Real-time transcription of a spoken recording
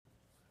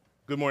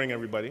Good morning,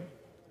 everybody.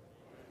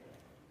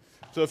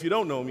 So if you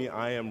don't know me,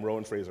 I am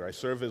Rowan Fraser. I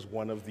serve as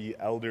one of the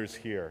elders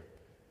here,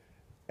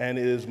 and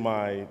it is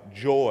my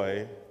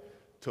joy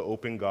to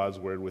open God's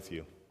Word with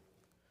you.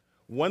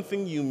 One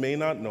thing you may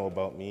not know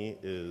about me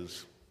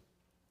is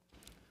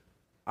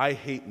I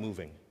hate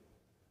moving.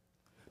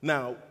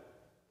 Now,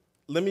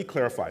 let me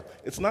clarify.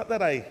 It's not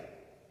that I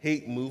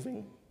hate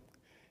moving.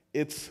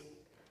 It's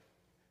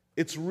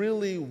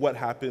really what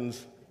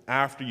happens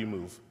after you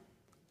move.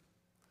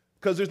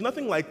 Because there's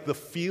nothing like the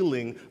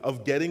feeling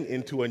of getting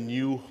into a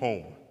new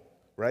home,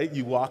 right?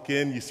 You walk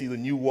in, you see the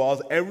new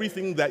walls,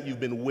 everything that you've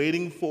been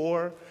waiting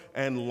for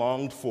and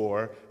longed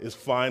for is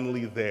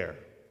finally there.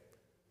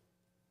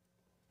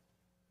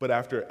 But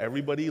after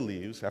everybody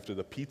leaves, after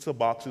the pizza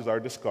boxes are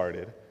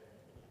discarded,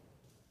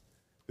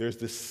 there's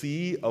this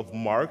sea of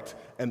marked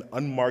and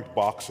unmarked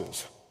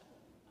boxes.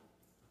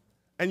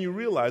 And you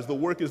realize the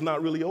work is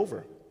not really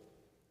over.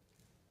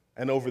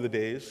 And over the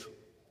days,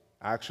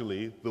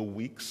 actually the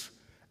weeks,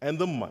 and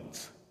the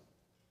months,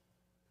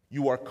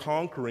 you are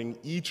conquering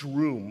each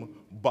room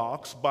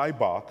box by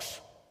box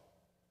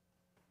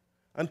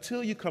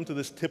until you come to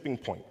this tipping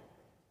point.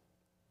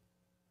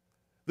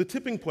 The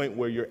tipping point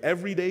where your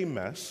everyday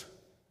mess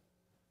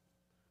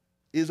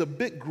is a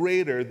bit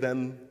greater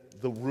than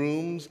the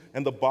rooms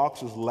and the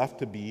boxes left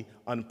to be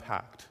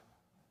unpacked.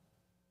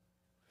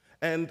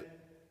 And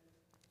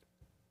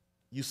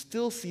you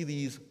still see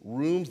these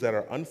rooms that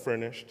are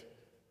unfurnished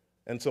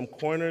and some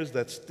corners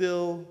that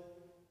still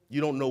you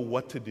don't know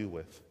what to do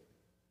with,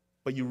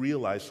 but you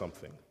realize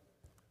something.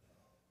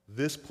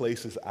 This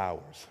place is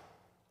ours,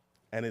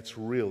 and it's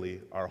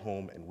really our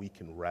home, and we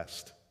can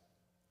rest.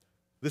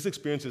 This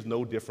experience is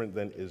no different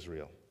than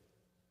Israel,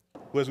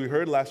 who, as we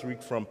heard last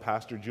week from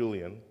Pastor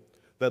Julian,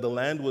 that the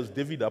land was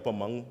divvied up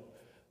among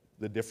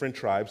the different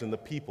tribes and the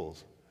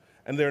peoples,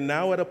 and they're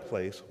now at a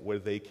place where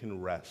they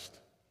can rest.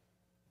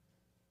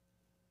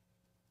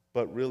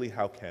 But really,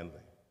 how can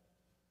they?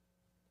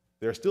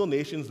 There are still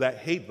nations that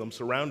hate them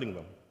surrounding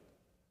them.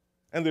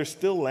 And there's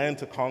still land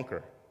to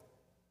conquer.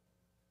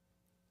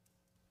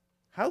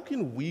 How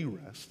can we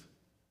rest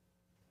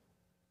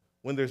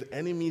when there's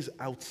enemies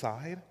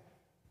outside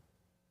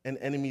and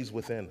enemies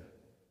within?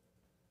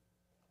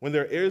 When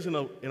there are areas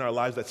in our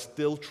lives that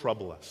still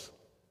trouble us?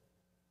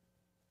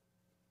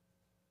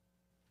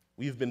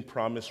 We've been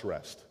promised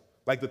rest.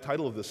 Like the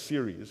title of the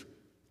series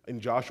in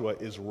Joshua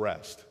is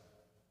Rest.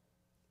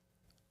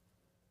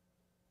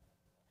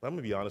 But I'm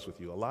going to be honest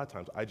with you, a lot of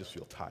times I just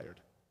feel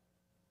tired.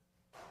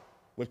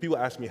 When people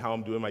ask me how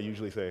I'm doing, I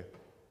usually say,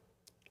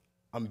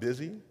 I'm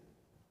busy,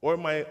 or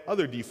my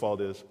other default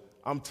is,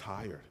 I'm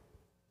tired.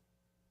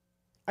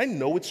 I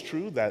know it's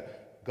true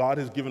that God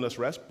has given us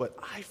rest, but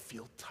I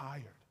feel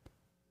tired.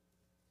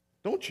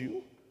 Don't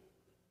you?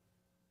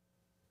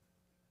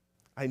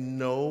 I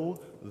know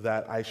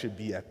that I should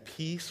be at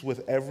peace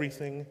with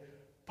everything,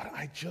 but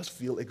I just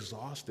feel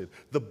exhausted.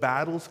 The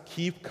battles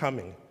keep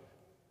coming.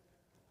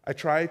 I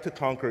try to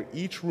conquer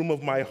each room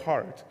of my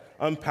heart,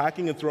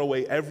 unpacking and throw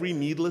away every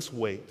needless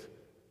weight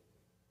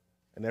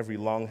and every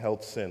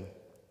long-held sin.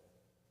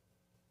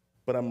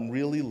 But I'm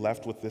really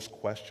left with this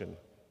question.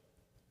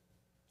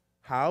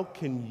 How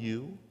can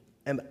you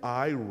and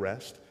I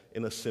rest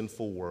in a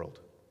sinful world?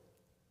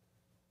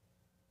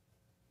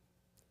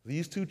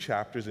 These two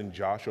chapters in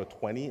Joshua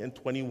 20 and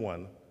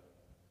 21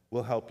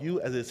 will help you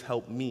as it's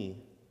helped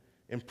me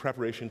in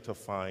preparation to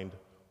find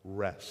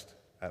rest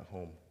at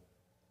home.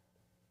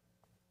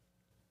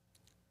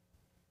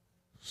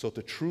 So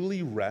to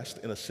truly rest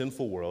in a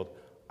sinful world,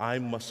 I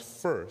must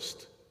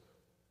first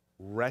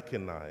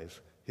recognize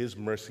His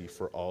mercy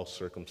for all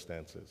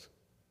circumstances.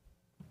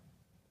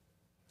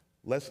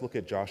 Let's look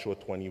at Joshua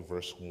 20,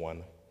 verse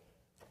 1.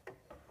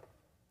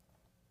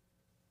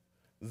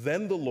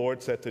 Then the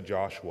Lord said to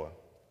Joshua,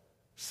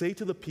 "Say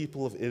to the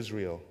people of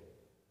Israel,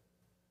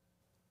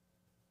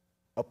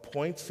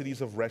 appoint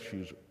cities of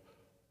refuge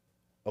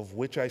of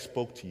which I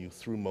spoke to you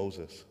through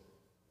Moses,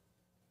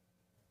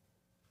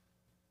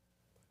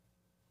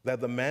 that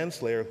the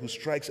manslayer who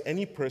strikes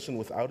any person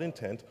without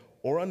intent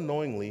or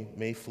unknowingly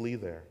may flee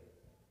there.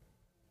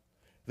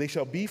 They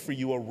shall be for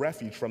you a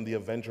refuge from the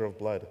avenger of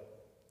blood.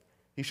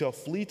 He shall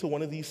flee to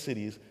one of these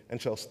cities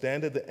and shall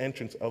stand at the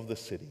entrance of the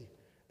city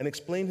and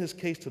explain his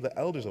case to the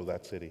elders of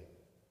that city.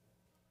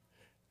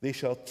 They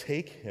shall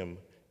take him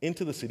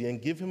into the city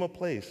and give him a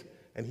place,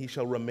 and he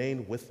shall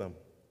remain with them.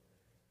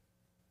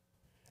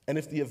 And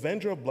if the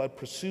avenger of blood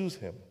pursues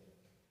him,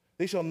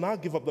 they shall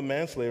not give up the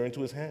manslayer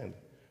into his hand,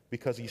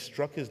 because he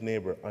struck his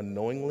neighbor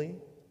unknowingly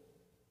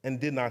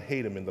and did not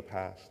hate him in the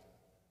past.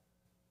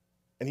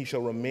 And he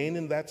shall remain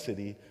in that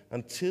city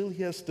until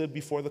he has stood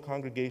before the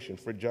congregation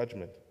for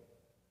judgment,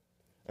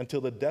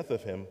 until the death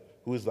of him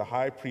who is the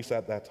high priest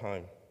at that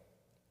time.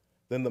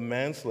 Then the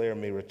manslayer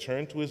may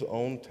return to his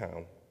own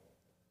town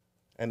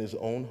and his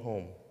own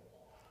home,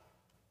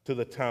 to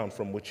the town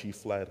from which he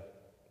fled."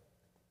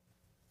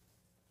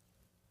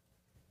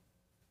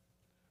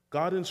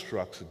 God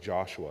instructs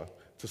Joshua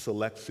to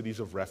select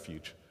cities of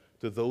refuge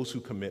to those who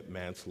commit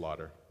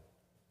manslaughter.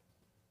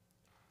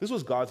 This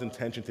was God's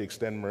intention to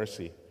extend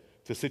mercy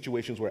to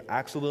situations where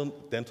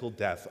accidental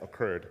death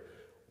occurred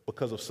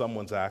because of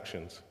someone's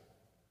actions.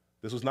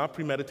 This was not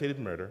premeditated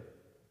murder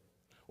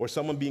or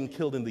someone being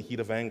killed in the heat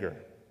of anger.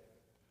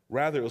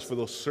 Rather, it was for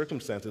those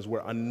circumstances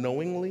where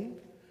unknowingly,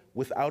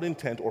 without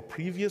intent or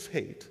previous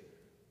hate,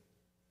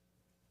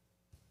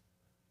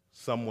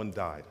 someone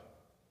died.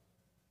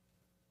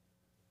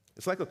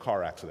 It's like a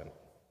car accident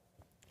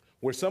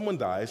where someone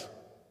dies,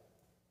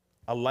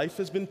 a life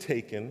has been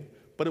taken,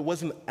 but it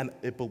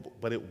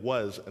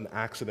was an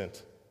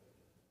accident.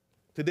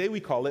 Today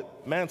we call it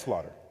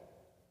manslaughter.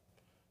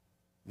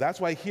 That's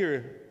why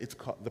here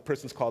the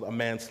person's called a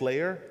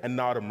manslayer and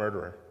not a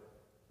murderer.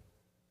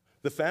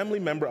 The family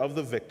member of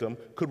the victim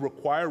could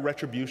require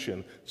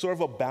retribution, sort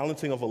of a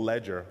balancing of a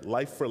ledger,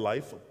 life for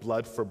life,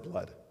 blood for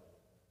blood.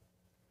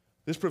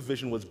 This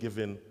provision was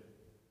given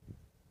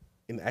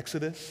in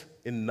Exodus,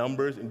 in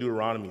Numbers, in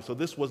Deuteronomy. So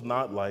this was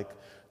not like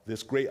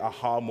this great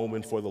aha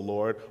moment for the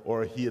Lord,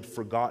 or he had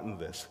forgotten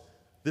this.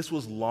 This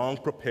was long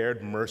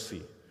prepared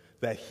mercy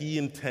that he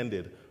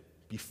intended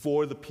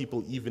before the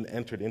people even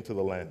entered into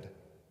the land,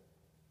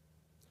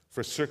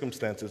 for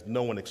circumstances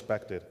no one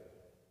expected.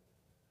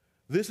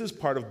 This is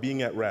part of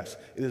being at rest.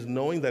 It is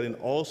knowing that in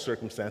all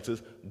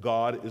circumstances,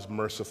 God is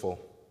merciful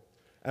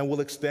and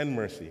will extend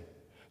mercy.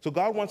 So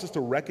God wants us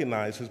to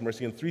recognize his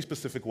mercy in three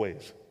specific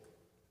ways.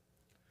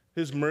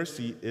 His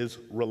mercy is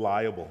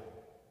reliable.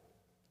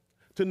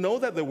 To know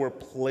that there were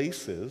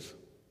places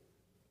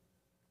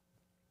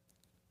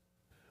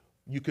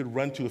you could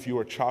run to if you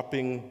were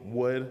chopping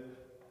wood.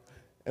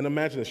 And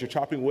imagine this, you're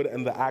chopping wood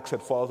and the axe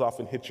head falls off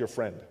and hits your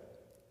friend.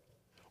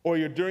 Or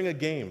you're during a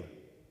game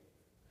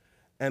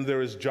and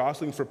there is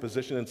jostling for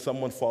position and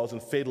someone falls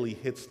and fatally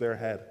hits their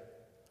head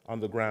on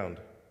the ground.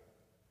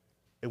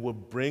 It will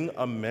bring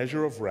a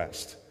measure of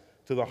rest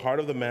to the heart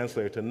of the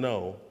manslayer to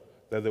know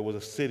that there was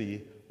a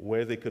city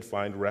where they could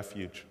find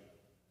refuge.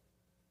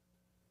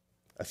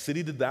 A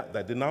city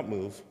that did not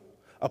move,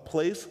 a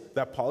place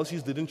that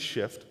policies didn't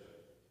shift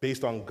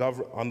based on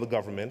the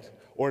government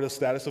or the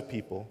status of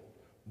people,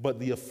 but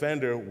the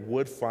offender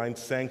would find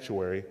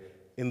sanctuary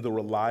in the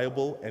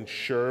reliable and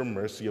sure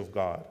mercy of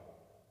God.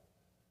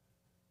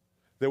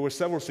 There were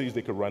several cities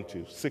they could run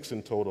to, 6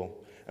 in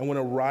total. And when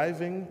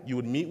arriving, you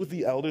would meet with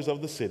the elders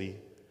of the city,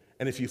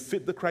 and if you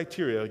fit the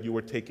criteria, you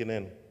were taken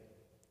in.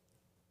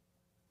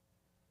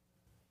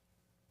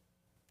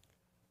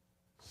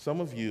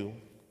 Some of you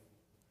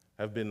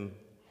have been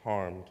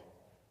harmed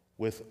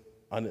with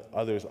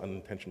others'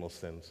 unintentional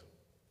sins.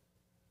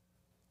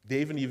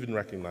 David even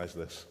recognized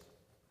this.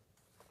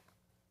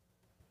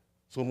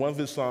 So in one of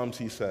his Psalms,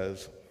 he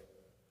says,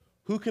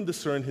 "Who can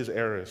discern his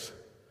errors?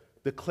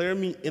 Declare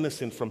me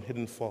innocent from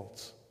hidden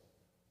faults."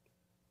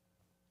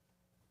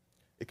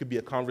 It could be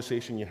a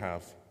conversation you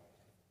have.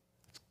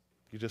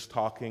 You're just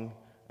talking,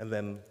 and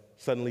then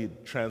suddenly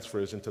it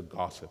transfers into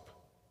gossip.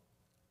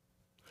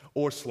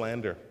 Or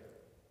slander.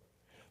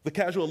 The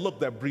casual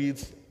look that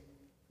breeds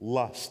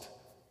lust.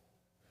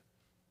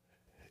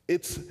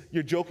 It's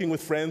you're joking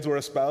with friends or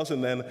a spouse,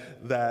 and then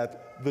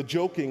that the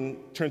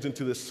joking turns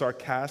into this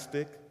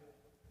sarcastic,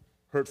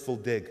 hurtful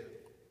dig.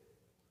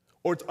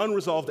 Or it's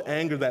unresolved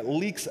anger that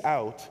leaks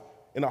out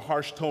in a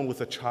harsh tone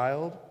with a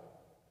child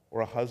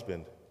or a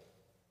husband.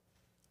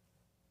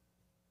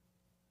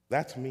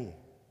 That's me.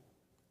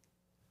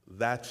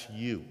 That's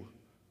you.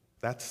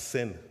 That's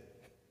sin.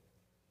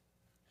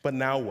 But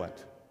now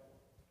what?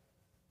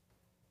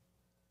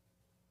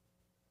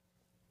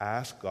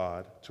 Ask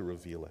God to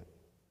reveal it.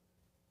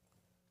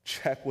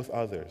 Check with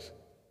others.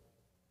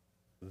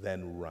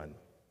 Then run.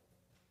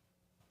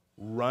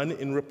 Run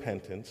in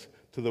repentance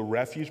to the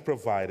refuge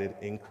provided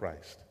in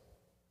Christ.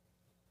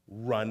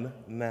 Run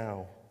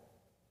now.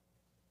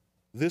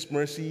 This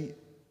mercy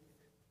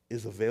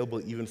is available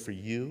even for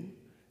you,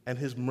 and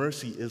his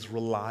mercy is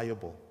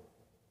reliable.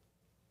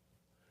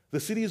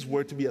 The city's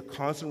word to be a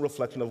constant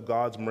reflection of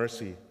God's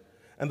mercy,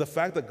 and the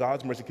fact that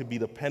God's mercy could be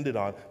depended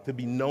on to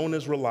be known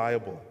as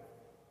reliable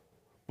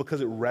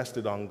because it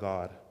rested on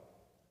God.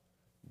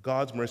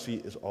 God's mercy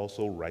is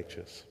also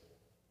righteous.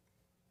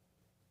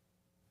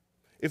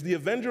 If the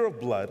avenger of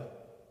blood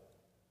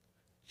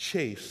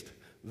chased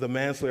the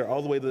manslayer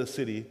all the way to the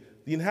city,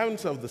 the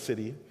inhabitants of the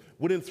city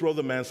wouldn't throw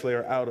the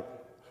manslayer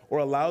out or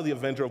allow the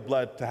avenger of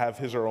blood to have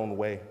his or her own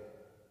way.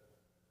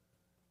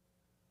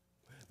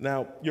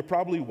 Now, you're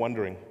probably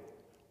wondering,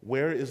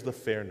 where is the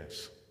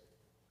fairness?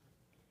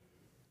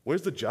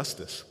 Where's the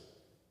justice?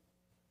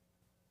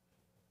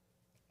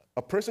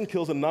 A person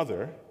kills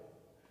another,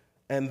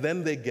 and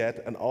then they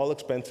get an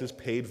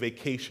all-expenses-paid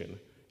vacation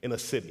in a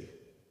city.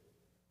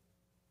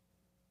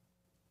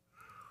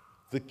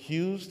 The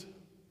accused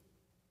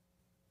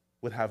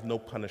would have no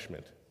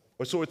punishment,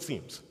 or so it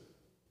seems.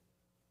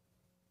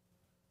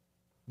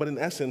 But in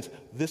essence,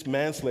 this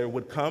manslayer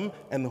would come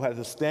and had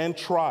to stand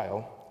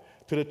trial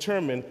to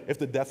determine if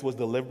the death was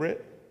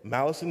deliberate,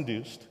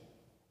 malice-induced,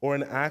 or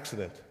an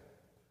accident.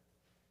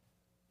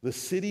 The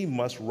city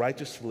must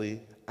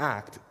righteously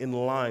act in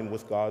line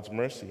with God's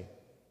mercy.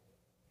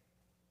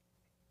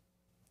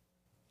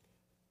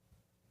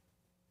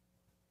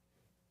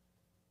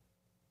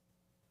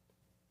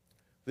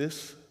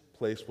 This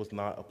place was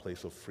not a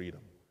place of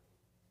freedom.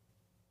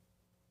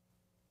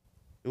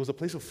 It was a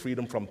place of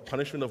freedom from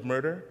punishment of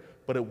murder,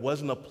 but it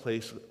wasn't a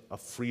place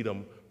of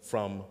freedom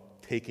from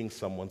taking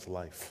someone's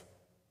life.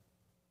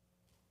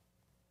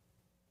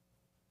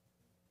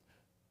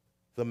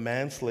 The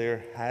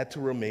manslayer had to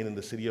remain in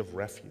the city of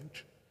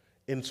refuge,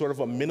 in sort of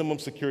a minimum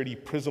security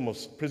prison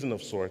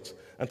of sorts,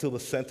 until the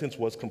sentence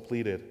was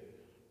completed,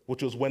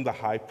 which was when the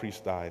high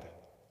priest died.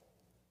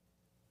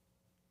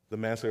 The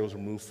manslayer was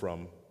removed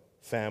from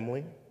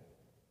family,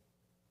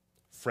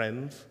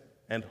 friends,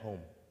 and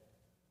home.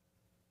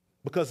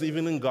 Because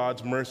even in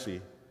God's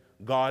mercy,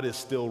 God is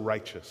still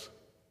righteous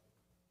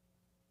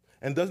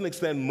and doesn't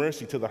extend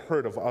mercy to the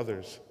hurt of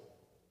others.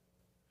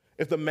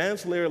 If the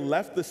manslayer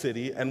left the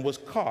city and was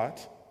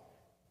caught,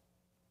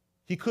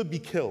 he could be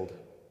killed.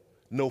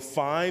 No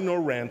fine nor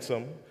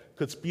ransom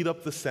could speed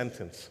up the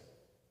sentence.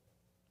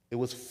 It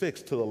was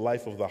fixed to the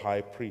life of the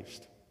high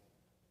priest.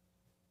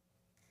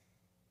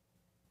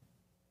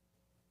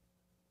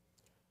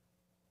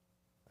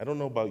 I don't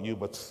know about you,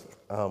 but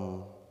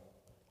I'm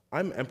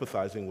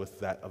empathizing with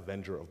that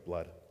avenger of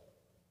blood.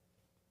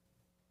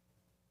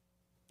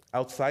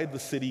 Outside the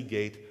city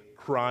gate,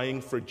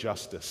 crying for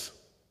justice,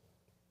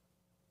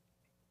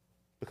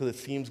 because it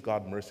seems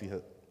God's mercy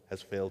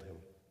has failed him.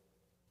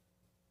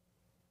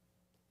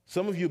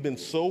 Some of you have been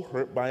so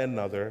hurt by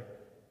another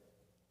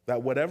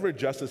that whatever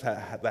justice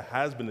that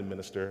has been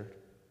administered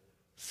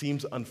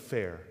seems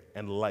unfair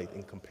and light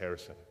in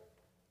comparison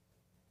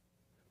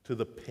to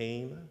the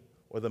pain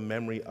or the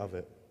memory of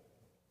it.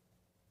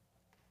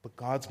 But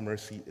God's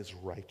mercy is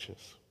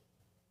righteous,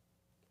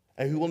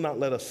 and He will not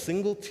let a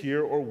single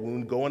tear or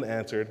wound go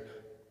unanswered,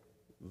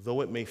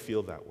 though it may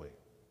feel that way.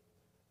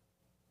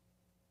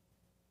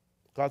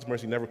 God's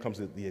mercy never comes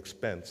at the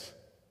expense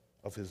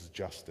of His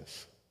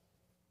justice.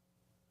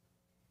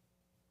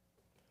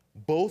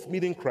 Both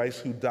meet in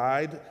Christ, who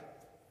died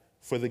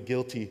for the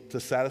guilty to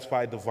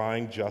satisfy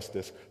divine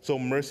justice, so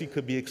mercy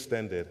could be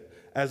extended.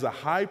 As the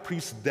high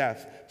priest's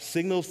death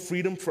signals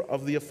freedom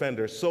of the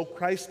offender, so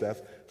Christ's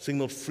death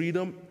signals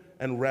freedom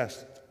and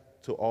rest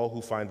to all who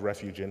find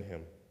refuge in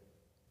Him.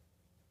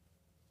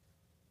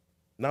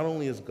 Not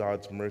only is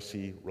God's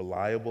mercy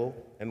reliable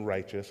and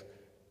righteous,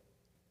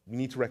 we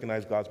need to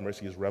recognize God's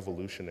mercy is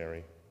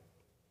revolutionary.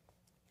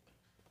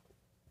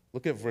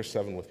 Look at verse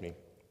 7 with me.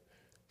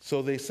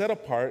 So they set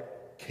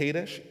apart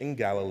Kadesh in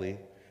Galilee,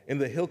 in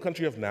the hill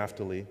country of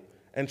Naphtali,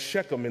 and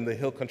Shechem in the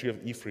hill country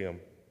of Ephraim,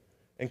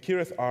 and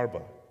Kiriath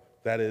Arba,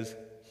 that is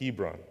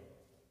Hebron,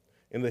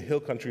 in the hill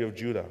country of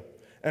Judah,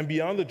 and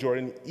beyond the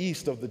Jordan,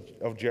 east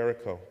of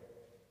Jericho.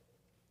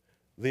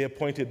 They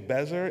appointed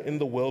Bezer in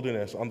the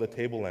wilderness on the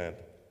tableland,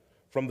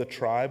 from the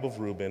tribe of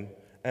Reuben,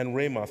 and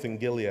Ramoth in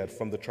Gilead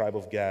from the tribe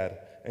of Gad,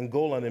 and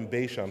Golan in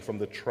Bashan from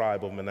the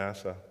tribe of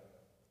Manasseh.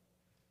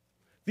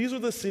 These were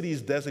the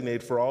cities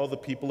designated for all the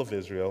people of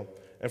Israel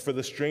and for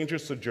the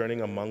strangers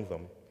sojourning among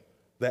them,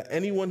 that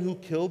anyone who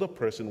killed a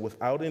person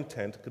without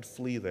intent could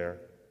flee there,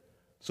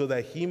 so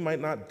that he might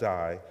not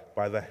die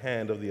by the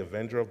hand of the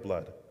avenger of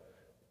blood,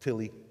 till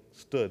he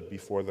stood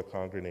before the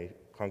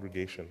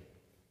congregation.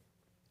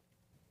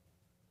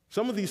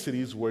 Some of these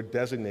cities were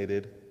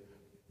designated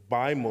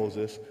by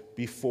Moses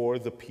before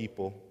the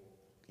people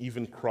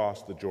even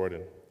crossed the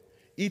Jordan.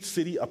 Each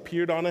city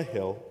appeared on a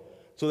hill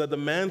so that the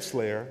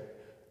manslayer,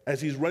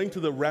 as he's running to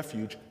the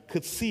refuge,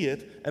 could see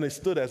it, and it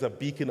stood as a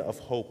beacon of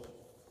hope.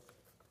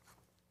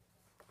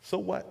 So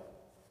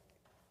what?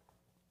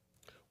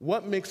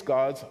 What makes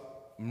God's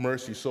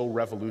mercy so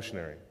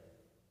revolutionary?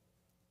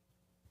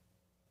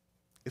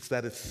 It's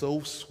that it's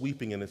so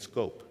sweeping in its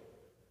scope.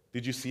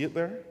 Did you see it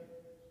there?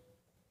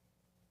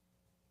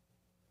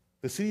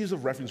 The cities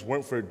of refuge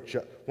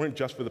weren't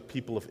just for the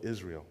people of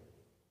Israel.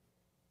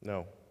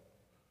 No.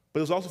 But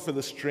it was also for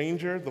the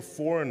stranger, the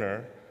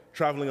foreigner,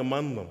 traveling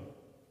among them.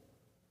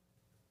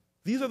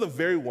 These are the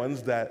very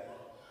ones that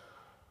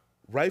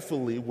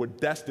rightfully were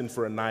destined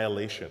for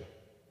annihilation,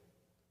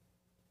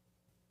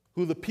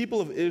 who the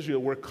people of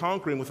Israel were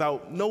conquering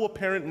without no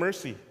apparent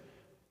mercy.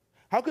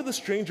 How could the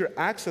stranger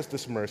access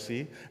this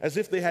mercy as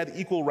if they had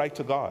equal right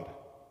to God?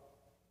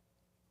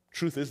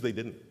 Truth is, they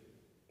didn't.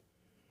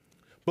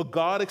 But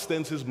God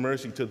extends His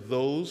mercy to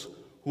those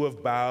who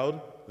have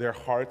bowed their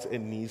hearts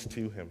and knees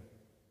to Him.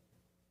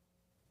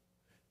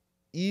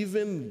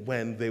 Even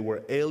when they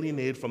were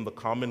alienated from the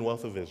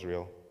commonwealth of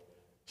Israel,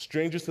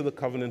 strangers to the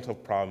covenant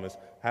of promise,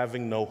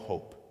 having no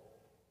hope.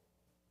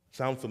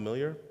 Sound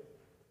familiar?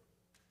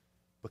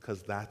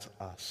 Because that's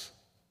us.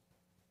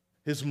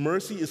 His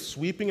mercy is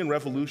sweeping and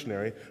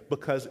revolutionary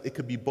because it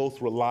could be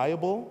both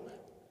reliable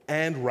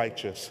and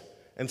righteous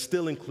and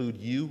still include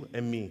you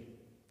and me.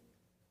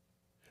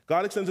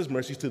 God extends His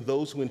mercies to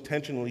those who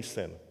unintentionally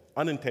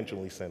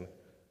sin.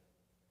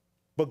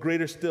 But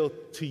greater still,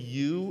 to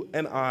you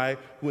and I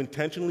who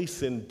intentionally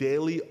sin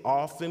daily,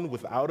 often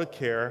without a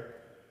care,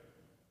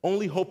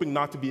 only hoping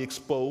not to be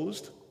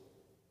exposed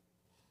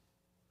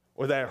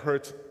or that it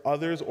hurts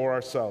others or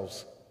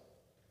ourselves.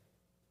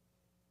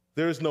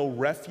 There is no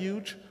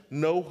refuge,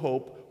 no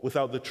hope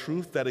without the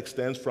truth that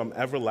extends from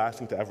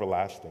everlasting to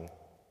everlasting.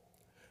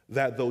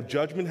 That though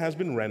judgment has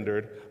been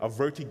rendered, a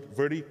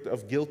verdict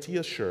of guilty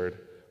assured,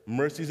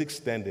 mercy is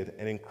extended,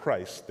 and in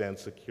Christ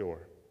stands secure.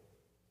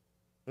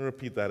 Let me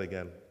repeat that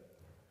again.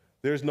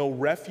 There is no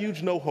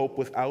refuge, no hope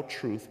without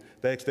truth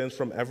that extends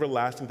from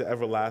everlasting to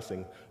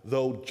everlasting.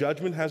 Though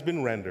judgment has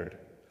been rendered,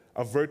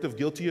 a verdict of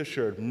guilty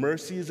assured,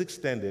 mercy is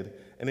extended,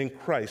 and in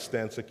Christ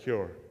stands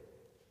secure.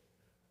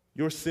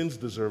 Your sins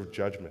deserve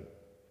judgment.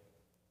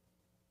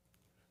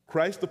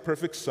 Christ, the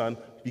perfect Son,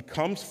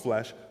 becomes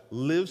flesh,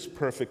 lives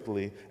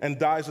perfectly, and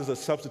dies as a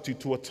substitute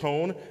to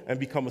atone and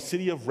become a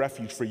city of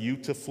refuge for you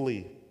to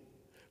flee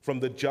from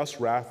the just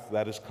wrath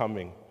that is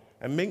coming.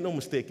 And make no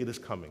mistake, it is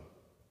coming.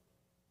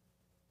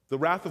 The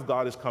wrath of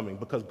God is coming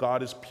because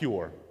God is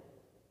pure,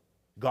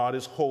 God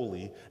is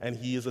holy, and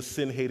He is a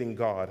sin-hating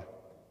God.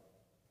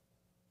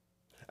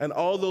 And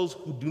all those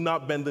who do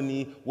not bend the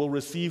knee will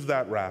receive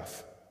that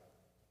wrath.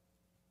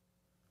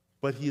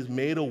 But He has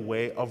made a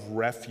way of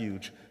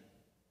refuge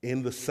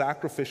in the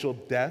sacrificial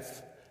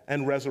death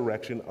and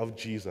resurrection of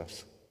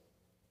Jesus.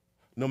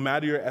 No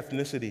matter your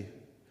ethnicity,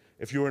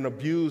 if you're an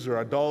abuser,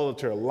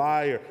 idolater,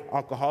 liar,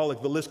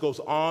 alcoholic, the list goes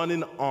on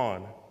and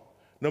on.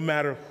 No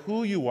matter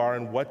who you are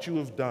and what you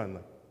have done,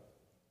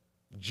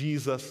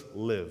 Jesus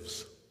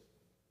lives.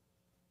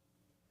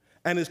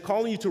 And is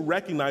calling you to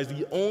recognize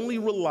the only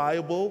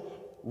reliable,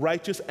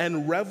 righteous,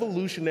 and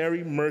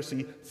revolutionary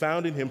mercy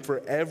found in Him for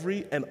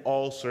every and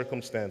all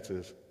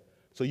circumstances.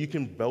 So you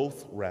can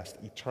both rest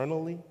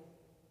eternally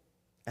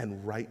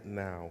and right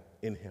now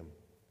in Him.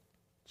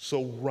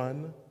 So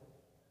run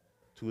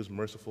to His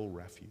merciful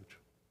refuge.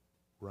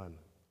 Run.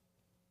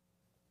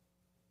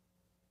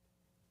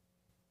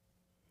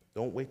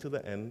 Don't wait till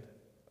the end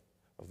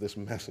of this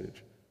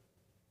message.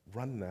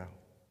 Run now.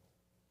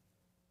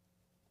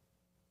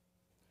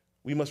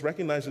 We must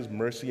recognize His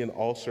mercy in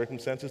all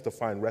circumstances to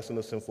find rest in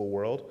a sinful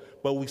world,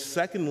 but we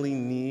secondly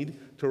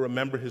need to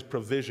remember His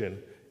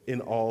provision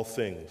in all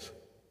things.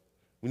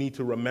 We need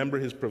to remember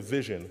His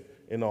provision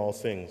in all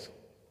things.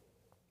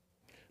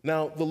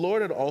 Now, the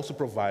Lord had also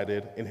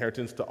provided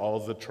inheritance to all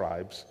the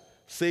tribes,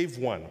 save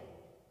one,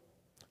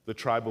 the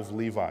tribe of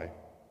Levi.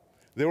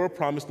 They were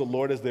promised the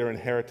Lord as their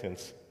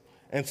inheritance,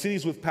 and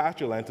cities with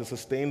pasture land to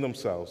sustain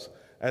themselves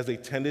as they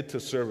tended to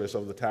service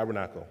of the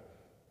tabernacle.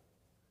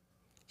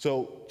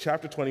 So,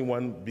 chapter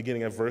 21,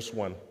 beginning at verse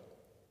 1.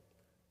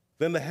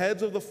 Then the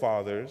heads of the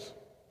fathers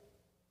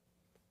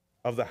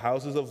of the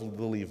houses of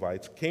the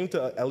Levites came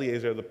to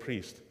Eleazar the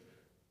priest,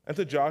 and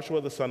to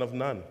Joshua the son of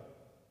Nun,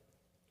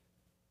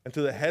 and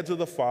to the heads of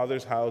the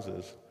fathers'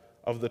 houses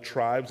of the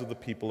tribes of the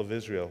people of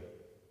Israel.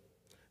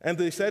 And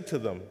they said to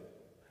them,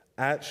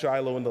 at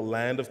Shiloh in the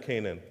land of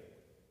Canaan,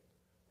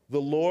 the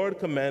Lord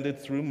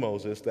commanded through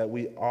Moses that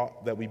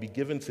we be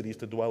given cities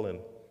to dwell in,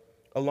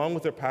 along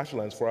with their pasture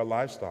lands for our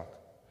livestock.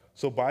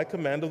 So by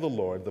command of the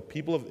Lord, the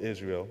people of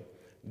Israel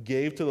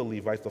gave to the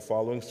Levites the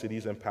following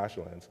cities and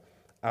pasture lands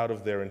out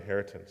of their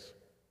inheritance.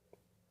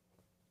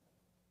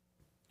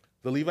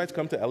 The Levites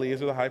come to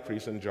Eleazar the high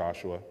priest and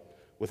Joshua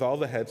with all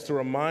the heads to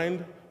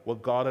remind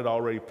what God had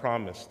already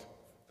promised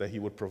that He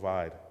would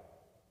provide.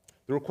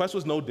 The request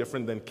was no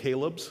different than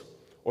Caleb's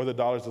or the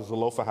daughters of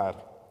Zelophehad,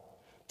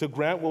 to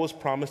grant what was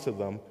promised to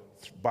them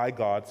by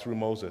God through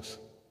Moses.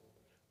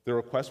 The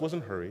request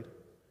wasn't hurried.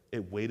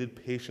 It waited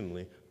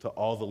patiently till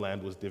all the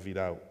land was divvied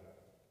out.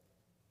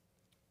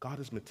 God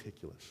is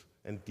meticulous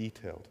and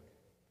detailed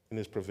in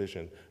His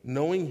provision,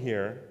 knowing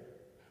here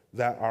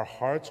that our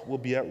hearts will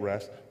be at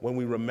rest when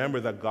we remember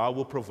that God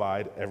will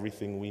provide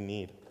everything we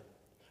need.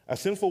 A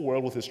sinful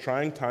world with its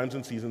trying times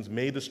and seasons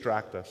may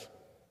distract us,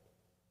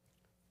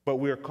 but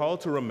we are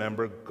called to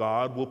remember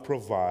God will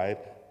provide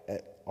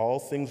all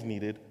things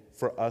needed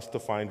for us to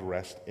find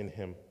rest in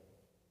Him.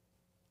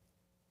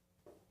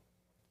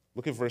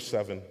 Look at verse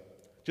 7.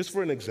 Just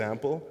for an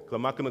example, because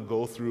I'm not going to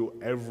go through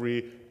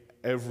every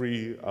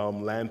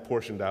land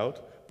portioned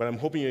out, but I'm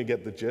hoping you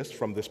get the gist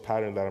from this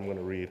pattern that I'm going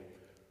to read.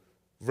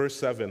 Verse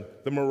 7,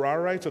 the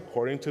Merarites,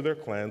 according to their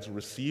clans,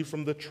 received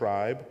from the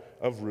tribe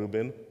of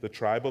Reuben, the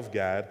tribe of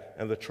Gad,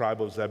 and the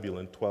tribe of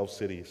Zebulun 12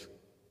 cities.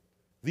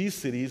 These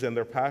cities and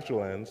their pasture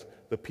lands,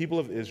 the people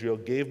of Israel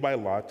gave by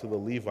lot to the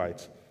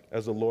Levites,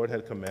 as the Lord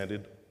had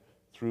commanded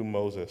through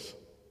Moses.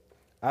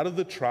 Out of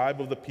the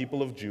tribe of the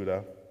people of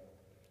Judah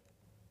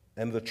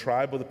and the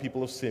tribe of the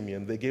people of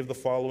Simeon, they gave the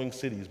following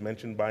cities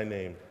mentioned by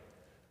name,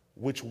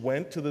 which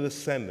went to the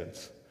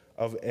descendants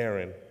of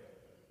Aaron,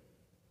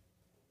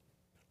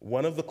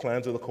 one of the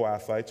clans of the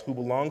Kohathites, who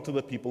belonged to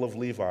the people of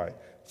Levi,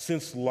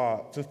 since the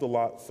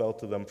lot fell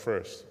to them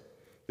first.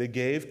 They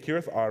gave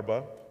Kiriath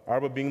Arba,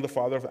 Arba being the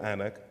father of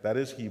Anak, that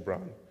is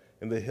Hebron,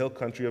 in the hill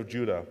country of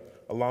Judah,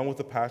 along with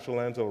the pasture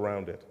lands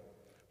around it.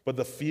 But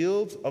the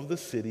fields of the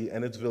city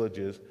and its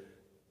villages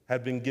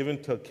had been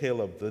given to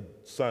Caleb, the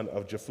son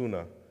of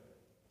Jephunneh,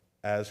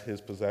 as his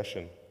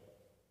possession.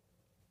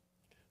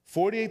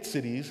 48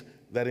 cities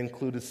that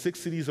included 6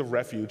 cities of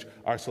refuge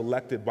are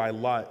selected by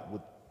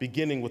lot,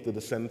 beginning with the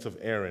descendants of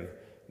Aaron,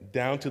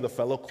 down to the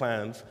fellow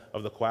clans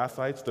of the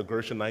Kohathites, the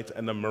Gershonites,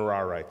 and the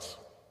Merarites.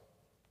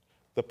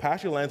 The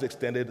pasture lands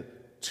extended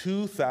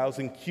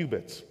 2,000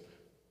 cubits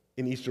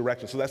in each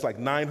direction. So that's like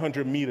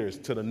 900 meters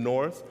to the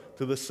north,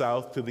 to the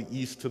south, to the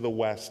east, to the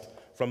west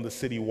from the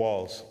city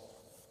walls.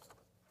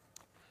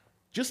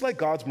 Just like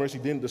God's mercy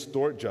didn't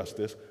distort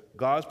justice,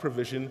 God's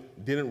provision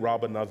didn't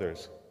rob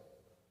another's.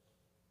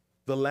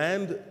 The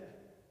land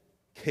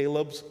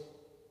Caleb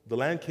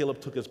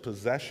took as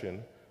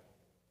possession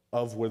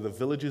of were the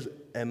villages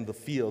and the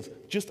fields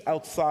just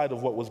outside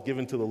of what was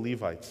given to the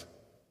Levites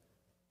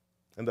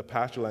and the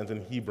pasture lands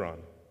in Hebron.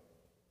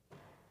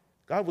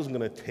 God wasn't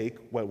going to take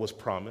what was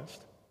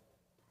promised,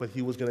 but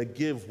he was going to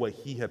give what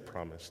he had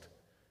promised.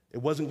 It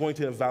wasn't going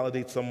to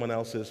invalidate someone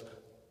else's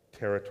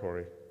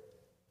territory.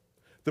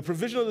 The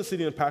provision of the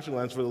city and pasture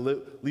lands for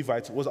the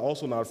Levites was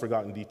also not a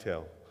forgotten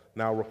detail,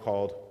 now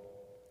recalled.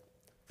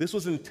 This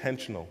was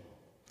intentional,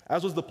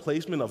 as was the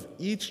placement of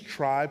each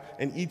tribe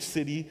and each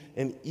city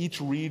and each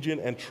region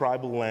and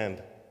tribal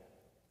land.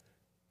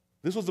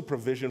 This was the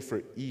provision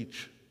for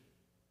each,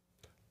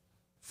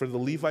 for the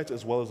Levites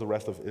as well as the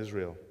rest of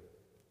Israel.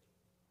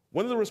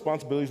 One of the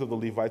responsibilities of the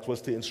Levites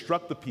was to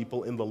instruct the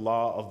people in the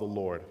law of the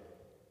Lord.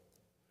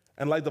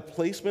 And like the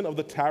placement of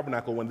the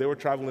tabernacle when they were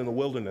traveling in the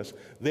wilderness,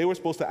 they were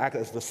supposed to act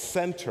as the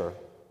center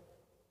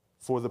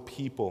for the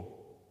people.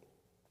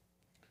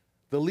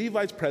 The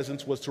Levites'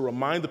 presence was to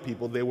remind the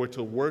people they were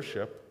to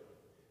worship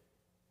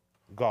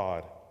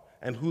God,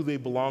 and who they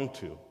belonged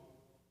to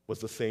was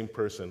the same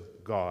person,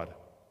 God.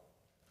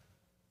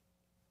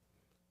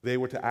 They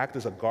were to act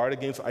as a guard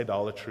against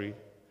idolatry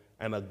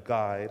and a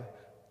guide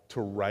to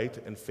right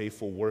and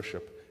faithful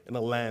worship in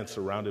a land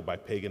surrounded by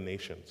pagan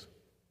nations.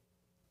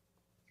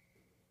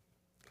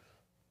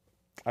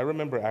 I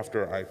remember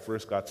after I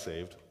first got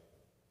saved,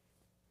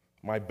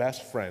 my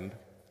best friend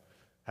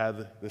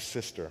had this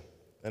sister,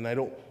 and I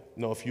don't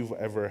know if you've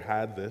ever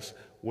had this,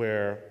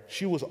 where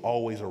she was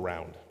always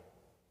around.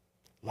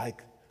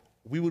 Like,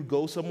 we would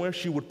go somewhere,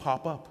 she would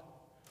pop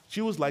up. She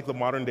was like the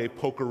modern-day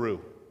Pokeroo.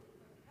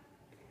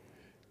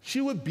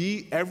 She would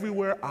be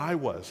everywhere I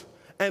was.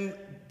 And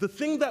the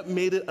thing that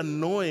made it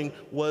annoying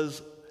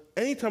was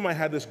anytime I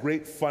had this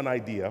great fun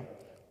idea,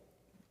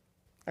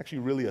 actually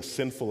really a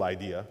sinful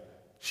idea,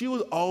 she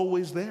was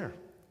always there.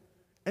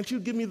 And she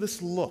would give me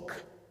this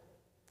look,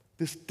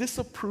 this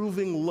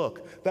disapproving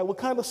look that would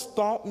kind of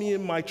stop me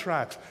in my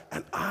tracks.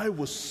 And I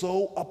was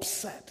so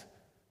upset.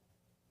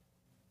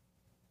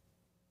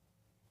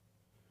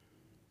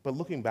 But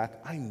looking back,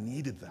 I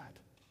needed that.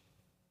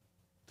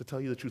 To tell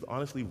you the truth,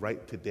 honestly,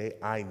 right today,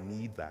 I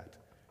need that.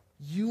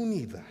 You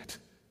need that.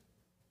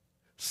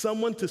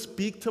 Someone to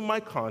speak to my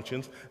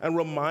conscience and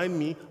remind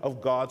me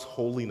of God's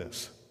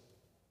holiness.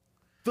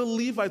 The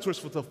Levites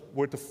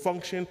were to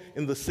function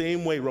in the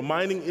same way,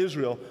 reminding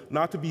Israel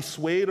not to be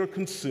swayed or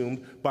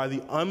consumed by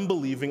the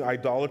unbelieving,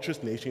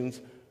 idolatrous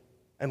nations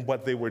and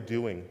what they were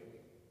doing,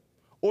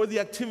 or the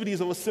activities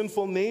of a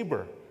sinful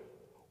neighbor,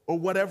 or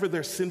whatever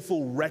their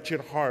sinful, wretched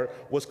heart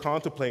was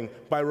contemplating,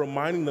 by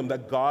reminding them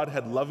that God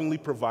had lovingly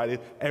provided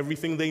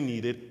everything they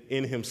needed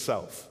in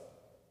himself.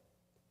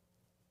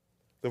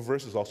 The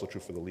verse is also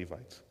true for the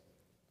Levites.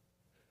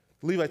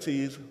 The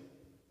Levites,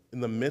 in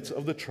the midst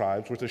of the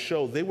tribes, were to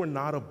show they were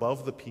not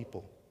above the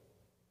people.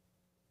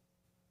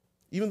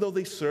 Even though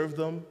they served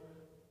them,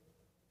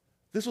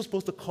 this was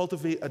supposed to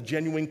cultivate a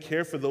genuine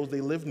care for those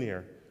they lived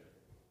near.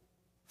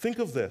 Think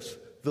of this.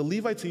 The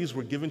Levites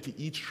were given to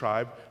each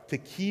tribe to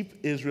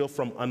keep Israel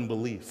from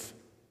unbelief.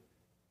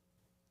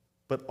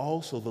 But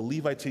also the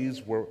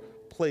Levites were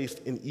placed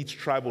in each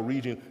tribal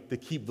region to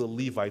keep the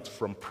Levites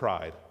from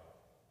pride.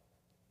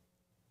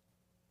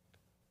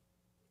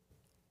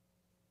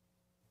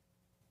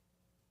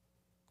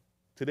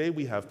 Today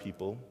we have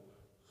people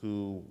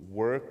who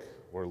work,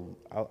 or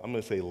I'm going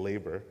to say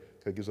labor,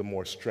 because it gives a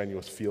more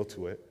strenuous feel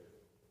to it,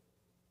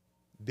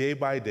 day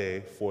by day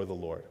for the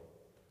Lord,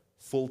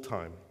 full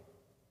time.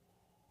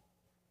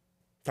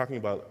 Talking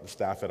about the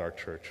staff at our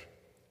church.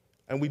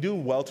 And we do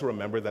well to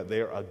remember that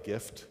they are a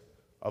gift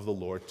of the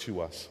Lord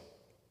to us.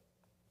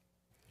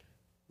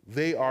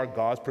 They are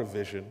God's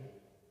provision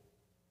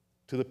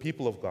to the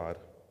people of God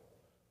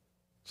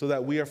so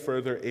that we are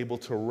further able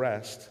to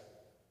rest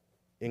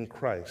in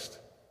Christ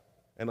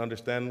and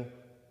understand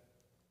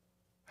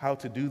how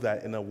to do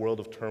that in a world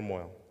of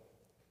turmoil.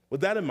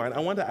 With that in mind, I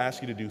want to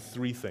ask you to do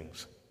 3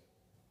 things,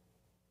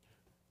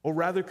 or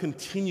rather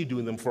continue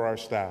doing them for our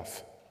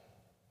staff.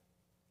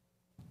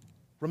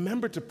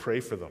 Remember to pray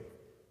for them.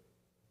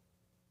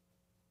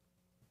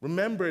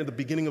 Remember in the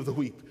beginning of the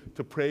week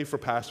to pray for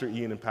Pastor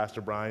Ian and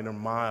Pastor Brian or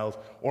Miles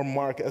or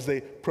Mark as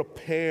they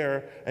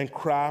prepare and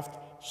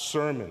craft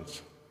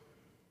sermons.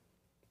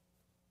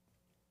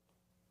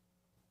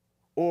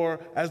 Or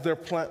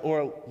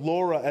or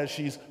Laura as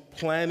she's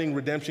planning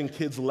Redemption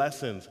Kids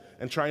lessons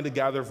and trying to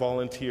gather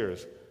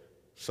volunteers.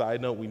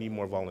 Side note, we need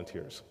more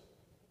volunteers.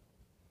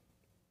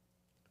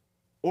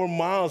 Or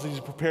Miles as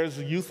he prepares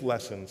the youth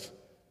lessons.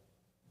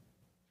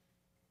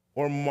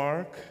 Or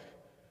Mark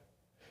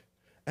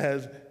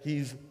as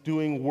he's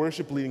doing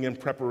worship leading in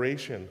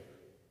preparation.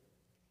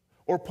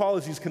 Or Paul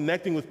as he's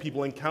connecting with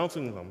people and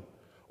counseling them.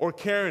 Or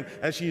Karen,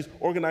 as she's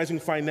organizing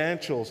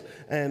financials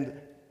and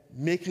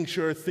making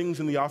sure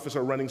things in the office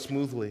are running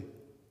smoothly.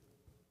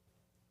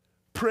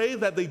 Pray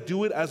that they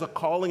do it as a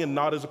calling and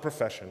not as a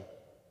profession.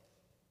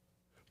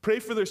 Pray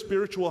for their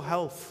spiritual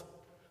health,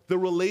 their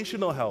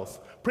relational health.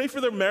 Pray for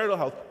their marital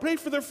health. Pray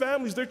for their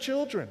families, their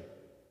children.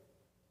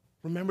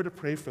 Remember to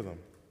pray for them.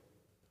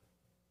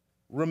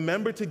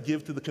 Remember to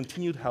give to the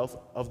continued health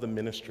of the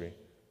ministry.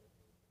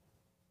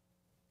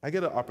 I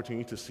get an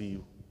opportunity to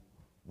see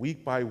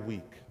week by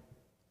week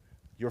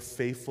your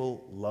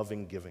faithful,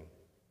 loving giving.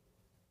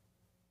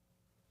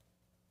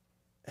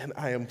 And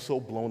I am so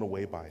blown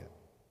away by it.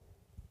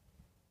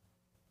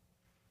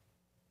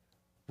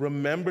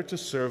 Remember to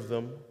serve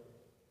them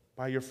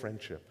by your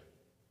friendship,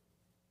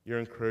 your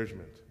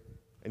encouragement,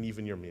 and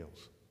even your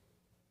meals.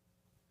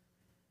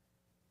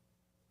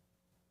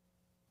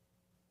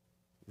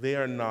 They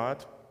are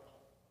not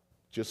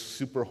just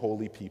super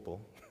holy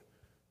people.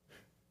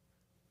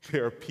 They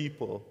are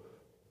people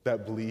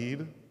that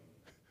bleed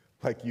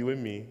like you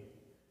and me,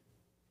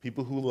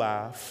 people who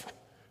laugh,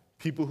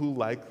 people who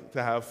like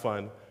to have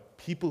fun,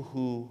 people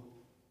who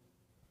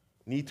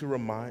need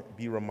to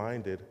be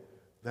reminded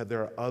that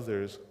there are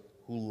others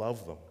who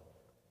love them,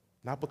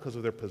 not because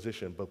of their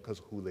position, but because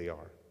of who they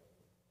are.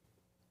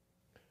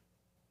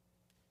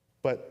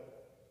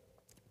 But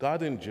God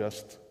didn't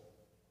just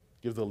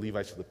give the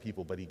Levites to the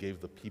people, but he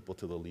gave the people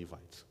to the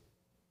Levites.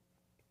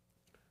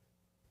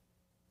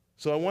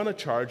 So I want to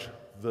charge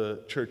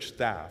the church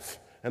staff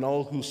and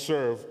all who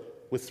serve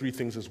with three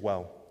things as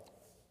well.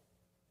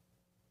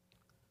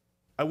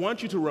 I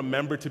want you to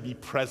remember to be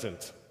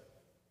present.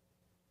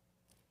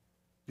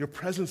 Your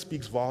presence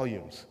speaks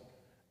volumes.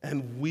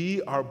 And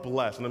we are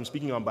blessed, and I'm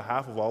speaking on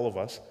behalf of all of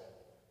us,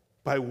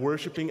 by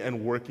worshiping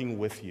and working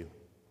with you.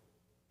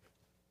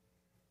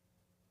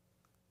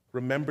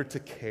 Remember to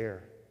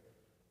care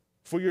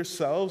for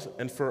yourselves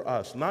and for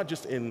us, not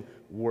just in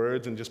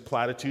words and just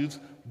platitudes,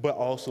 but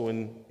also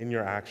in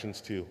your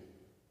actions too.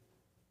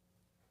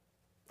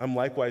 I'm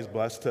likewise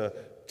blessed to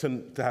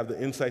have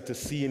the insight to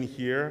see and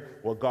hear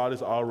what God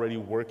is already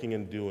working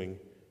and doing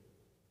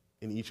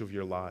in each of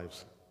your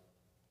lives.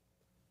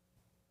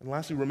 And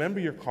lastly,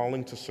 remember your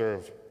calling to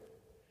serve.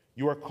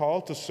 You are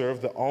called to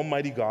serve the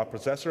Almighty God,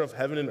 possessor of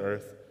heaven and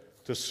earth,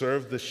 to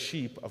serve the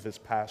sheep of his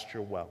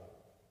pasture well.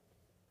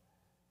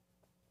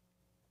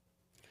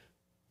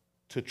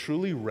 To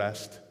truly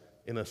rest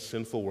in a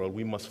sinful world,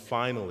 we must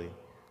finally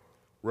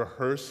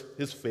rehearse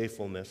his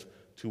faithfulness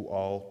to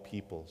all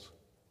peoples.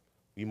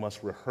 We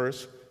must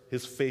rehearse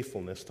his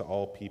faithfulness to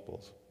all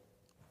peoples.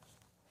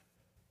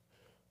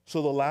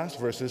 So the last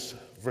verses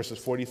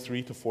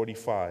 43 to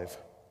 45,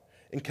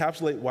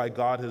 encapsulate why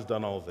God has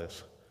done all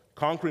this: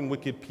 conquering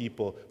wicked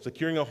people,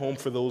 securing a home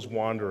for those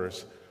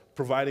wanderers,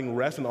 providing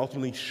rest, and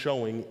ultimately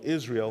showing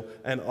Israel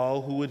and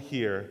all who would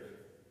hear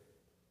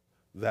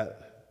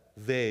that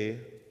they,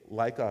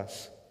 like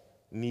us,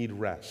 need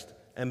rest,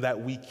 and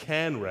that we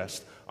can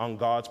rest on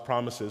God's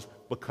promises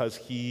because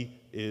he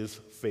is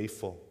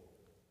faithful.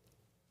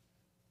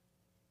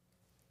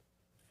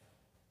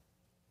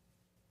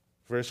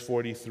 Verse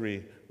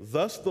 43,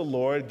 thus the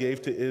Lord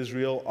gave to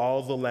Israel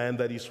all the land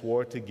that he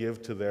swore to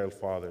give to their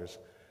fathers.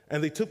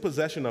 And they took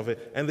possession of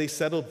it, and they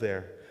settled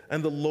there.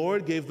 And the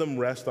Lord gave them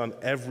rest on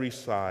every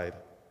side,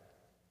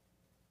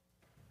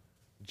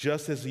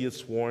 just as he had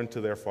sworn to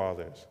their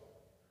fathers.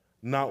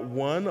 Not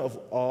one of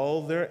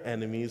all their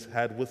enemies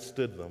had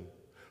withstood them,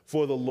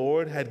 for the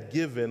Lord had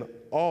given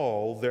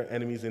all their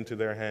enemies into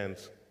their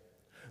hands.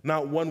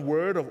 Not one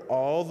word of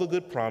all the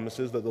good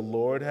promises that the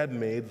Lord had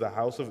made the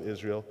house of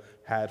Israel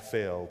had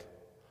failed.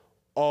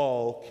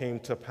 All came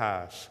to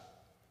pass.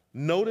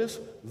 Notice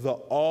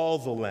all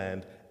the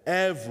land,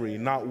 every,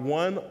 not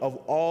one of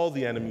all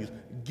the enemies,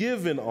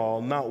 given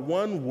all, not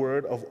one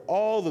word of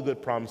all the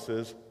good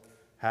promises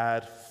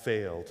had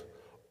failed.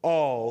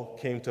 All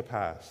came to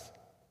pass.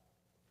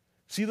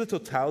 See the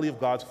totality of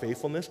God's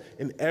faithfulness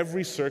in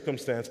every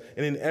circumstance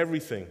and in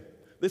everything.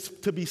 It's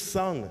to be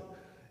sung.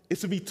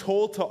 It's to be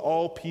told to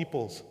all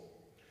peoples.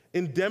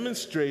 In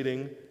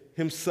demonstrating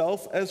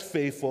himself as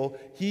faithful,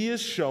 he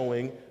is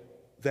showing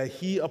that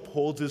he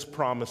upholds his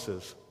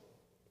promises.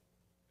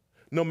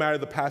 No matter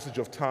the passage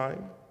of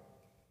time,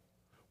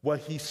 what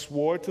he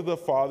swore to the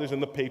fathers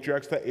and the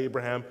patriarchs, to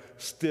Abraham,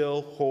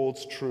 still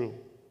holds true.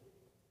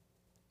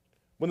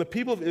 When the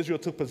people of Israel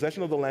took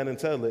possession of the land and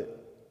settled it,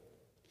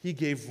 he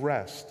gave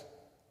rest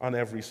on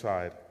every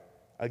side,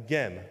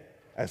 again,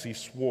 as he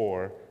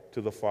swore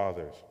to the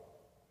fathers.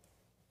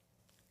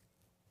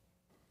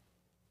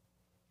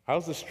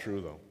 How's this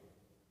true, though?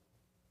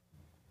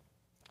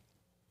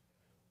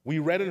 We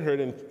read and heard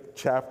in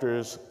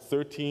chapters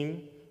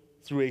 13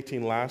 through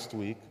 18 last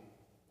week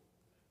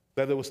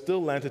that there was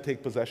still land to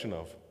take possession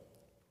of.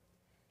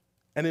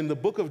 And in the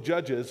book of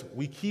Judges,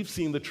 we keep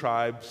seeing the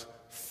tribes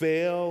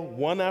fail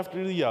one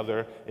after the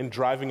other in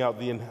driving out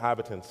the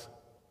inhabitants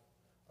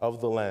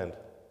of the land.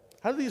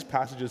 How do these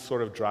passages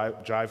sort of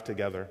jive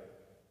together?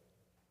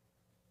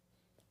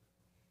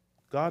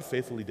 God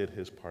faithfully did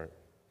his part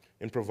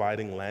in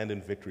providing land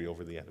and victory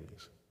over the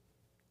enemies.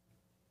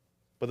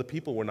 but the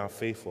people were not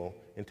faithful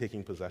in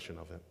taking possession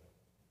of it.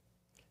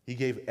 He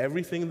gave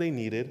everything they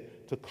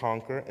needed to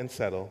conquer and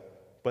settle,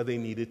 but they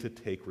needed to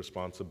take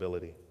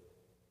responsibility.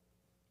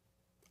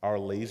 Our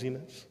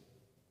laziness,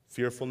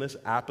 fearfulness,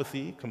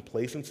 apathy,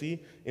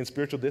 complacency in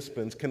spiritual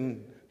disciplines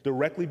can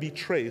directly be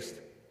traced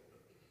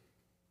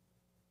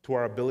to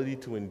our ability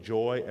to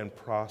enjoy and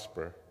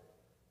prosper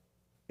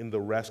in the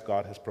rest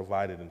God has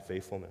provided in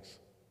faithfulness.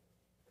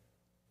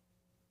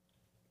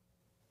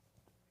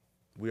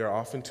 We are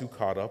often too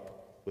caught up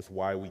with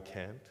why we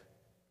can't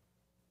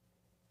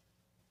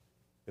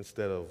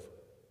instead of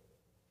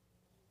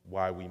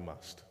why we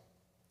must.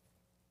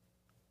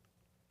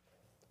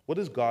 What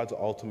is God's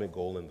ultimate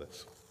goal in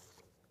this?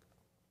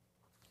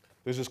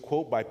 There's this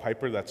quote by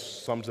Piper that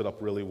sums it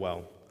up really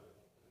well.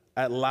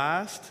 At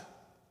last,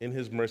 in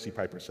his mercy,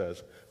 Piper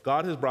says,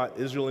 God has brought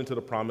Israel into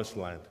the promised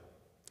land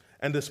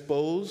and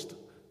dispossessed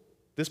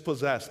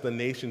the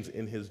nations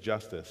in his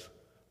justice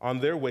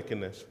on their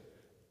wickedness,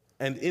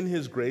 and in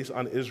his grace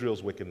on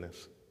Israel's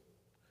wickedness.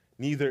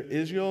 Neither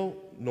Israel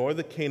nor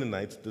the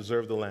Canaanites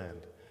deserve the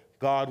land.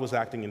 God was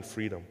acting in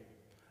freedom.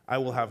 I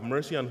will have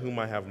mercy on whom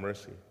I have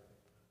mercy.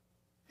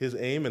 His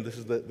aim, and this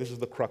is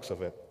the crux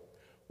of it,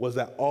 was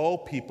that all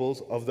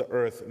peoples of the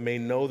earth may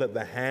know that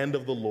the hand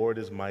of the Lord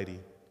is mighty,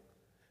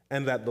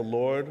 and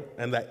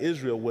that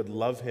Israel would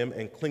love him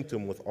and cling to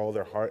him with all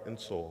their heart and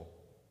soul.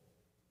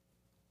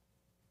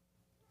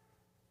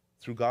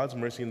 Through God's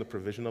mercy and the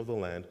provision of the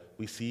land,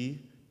 we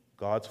see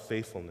God's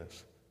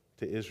faithfulness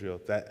to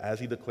Israel, that as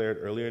he declared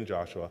earlier in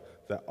Joshua,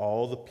 that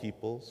all the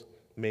peoples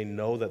may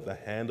know that the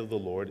hand of the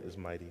Lord is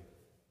mighty.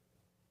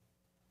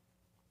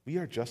 We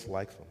are just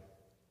like them.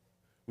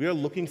 We are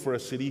looking for a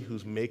city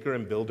whose maker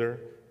and builder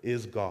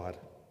is God.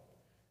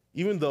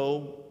 Even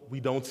though we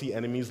don't see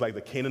enemies like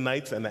the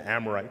Canaanites and the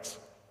Amorites,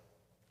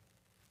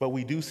 but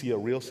we do see a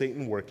real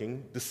Satan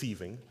working,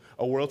 deceiving,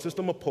 a world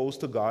system opposed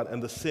to God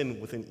and the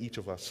sin within each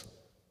of us.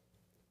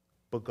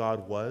 But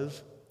God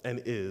was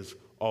and is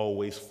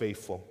always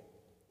faithful.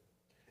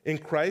 In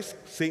Christ,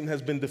 Satan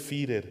has been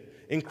defeated.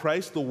 In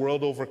Christ, the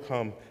world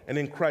overcome. And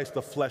in Christ,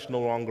 the flesh no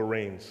longer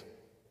reigns.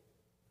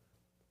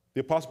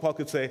 The Apostle Paul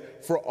could say,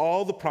 for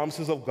all the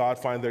promises of God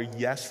find their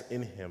yes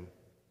in him.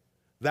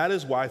 That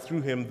is why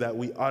through him that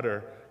we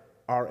utter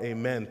our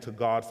amen to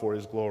God for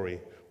his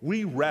glory.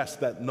 We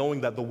rest that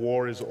knowing that the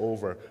war is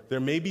over. There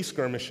may be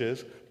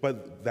skirmishes,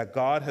 but that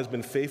God has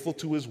been faithful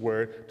to his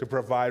word to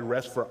provide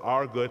rest for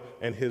our good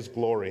and his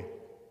glory.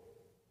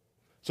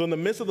 So in the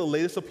midst of the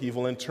latest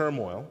upheaval and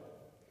turmoil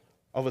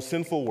of a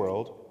sinful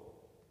world,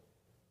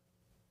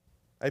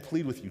 I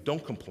plead with you,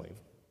 don't complain.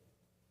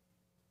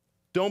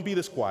 Don't be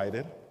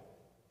disquieted.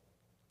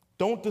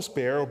 Don't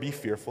despair or be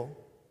fearful.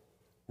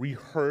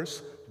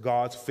 Rehearse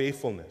God's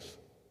faithfulness.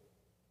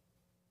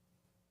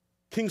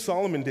 King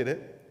Solomon did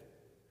it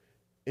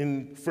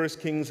in 1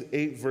 Kings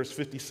 8, verse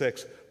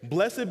 56.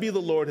 Blessed be the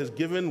Lord has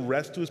given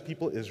rest to his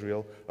people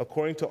Israel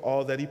according to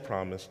all that he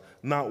promised.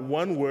 Not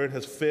one word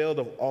has failed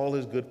of all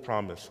his good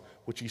promise,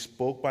 which he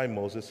spoke by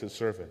Moses his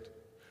servant.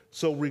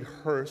 So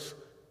rehearse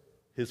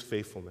his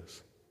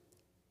faithfulness.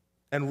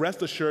 And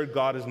rest assured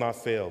God has not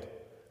failed.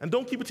 And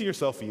don't keep it to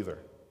yourself either.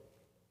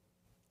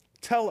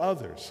 Tell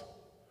others.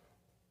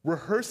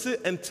 Rehearse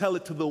it and tell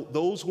it to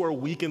those who are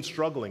weak and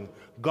struggling.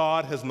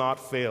 God has not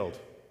failed.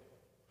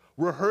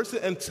 Rehearse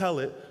it and tell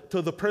it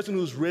to the person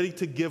who's ready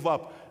to give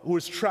up, who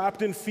is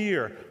trapped in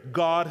fear.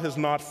 God has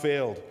not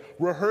failed.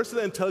 Rehearse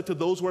it and tell it to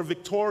those who are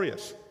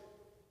victorious,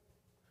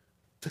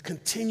 to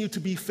continue to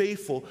be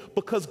faithful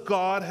because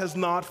God has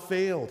not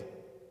failed.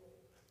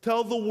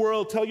 Tell the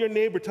world, tell your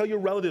neighbor, tell your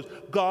relatives,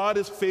 God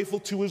is faithful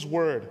to his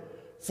word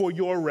for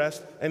your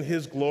rest and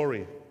his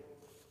glory.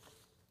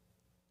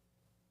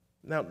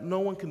 Now, no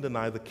one can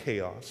deny the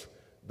chaos,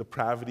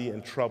 depravity,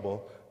 and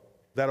trouble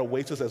that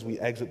awaits us as we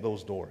exit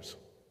those doors.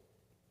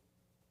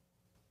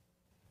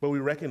 But we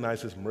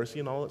recognize his mercy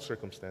in all its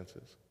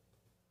circumstances.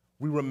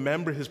 We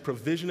remember his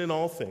provision in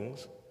all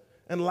things.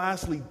 And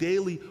lastly,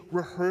 daily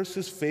rehearse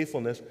his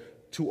faithfulness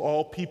to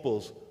all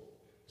peoples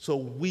so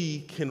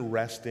we can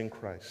rest in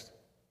Christ,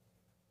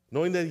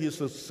 knowing that he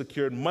has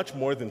secured much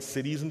more than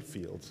cities and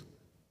fields,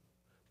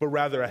 but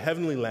rather a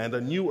heavenly land,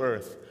 a new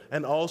earth,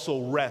 and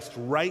also rest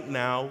right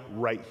now,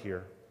 right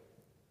here.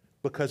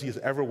 Because he is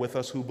ever with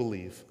us who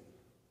believe,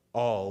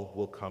 all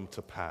will come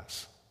to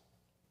pass.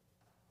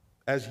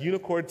 As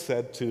Unicord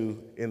said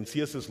in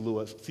C.S.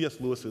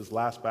 Lewis's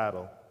Last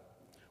Battle,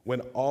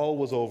 when all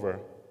was over,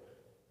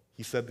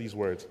 he said these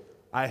words,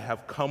 I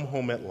have come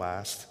home at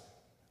last.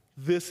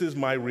 This is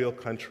my real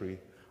country.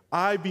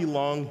 I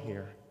belong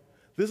here.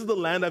 This is the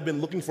land I've been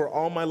looking for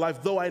all my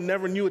life, though I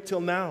never knew it till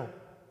now.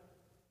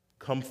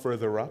 Come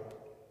further up,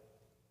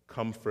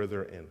 come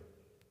further in.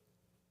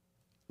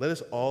 Let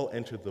us all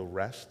enter the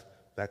rest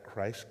that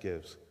Christ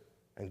gives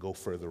and go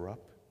further up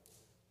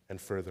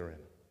and further in.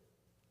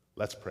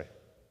 Let's pray.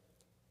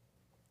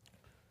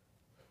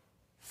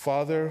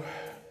 Father,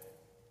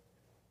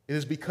 it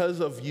is because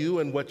of you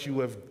and what you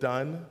have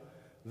done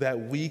that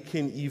we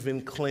can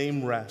even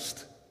claim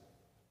rest.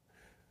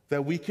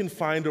 that we can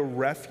find a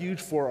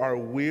refuge for our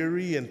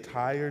weary and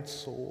tired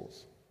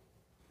souls.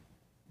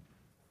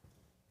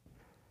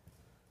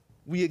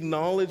 We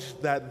acknowledge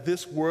that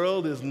this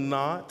world is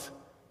not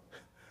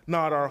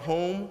our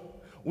home.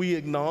 We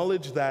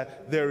acknowledge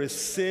that there is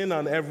sin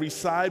on every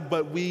side,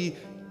 but we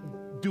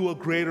do a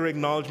greater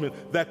acknowledgement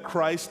that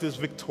Christ is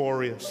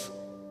victorious.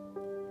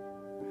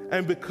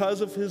 And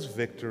because of his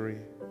victory,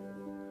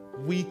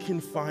 we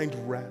can find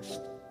rest.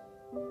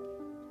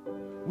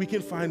 We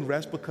can find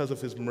rest because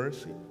of his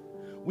mercy.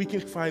 We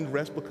can find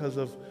rest because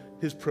of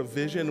his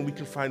provision, and we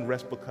can find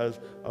rest because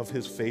of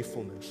his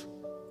faithfulness.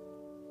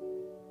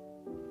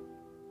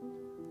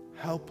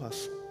 Help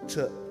us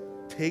to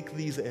take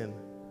these in.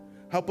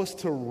 Help us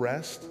to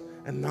rest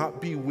and not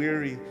be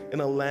weary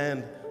in a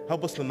land.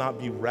 Help us to not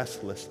be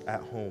restless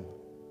at home.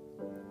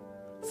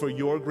 For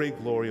your great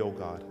glory, O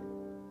God,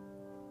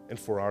 and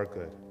for our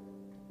good.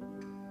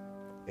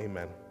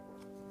 Amen.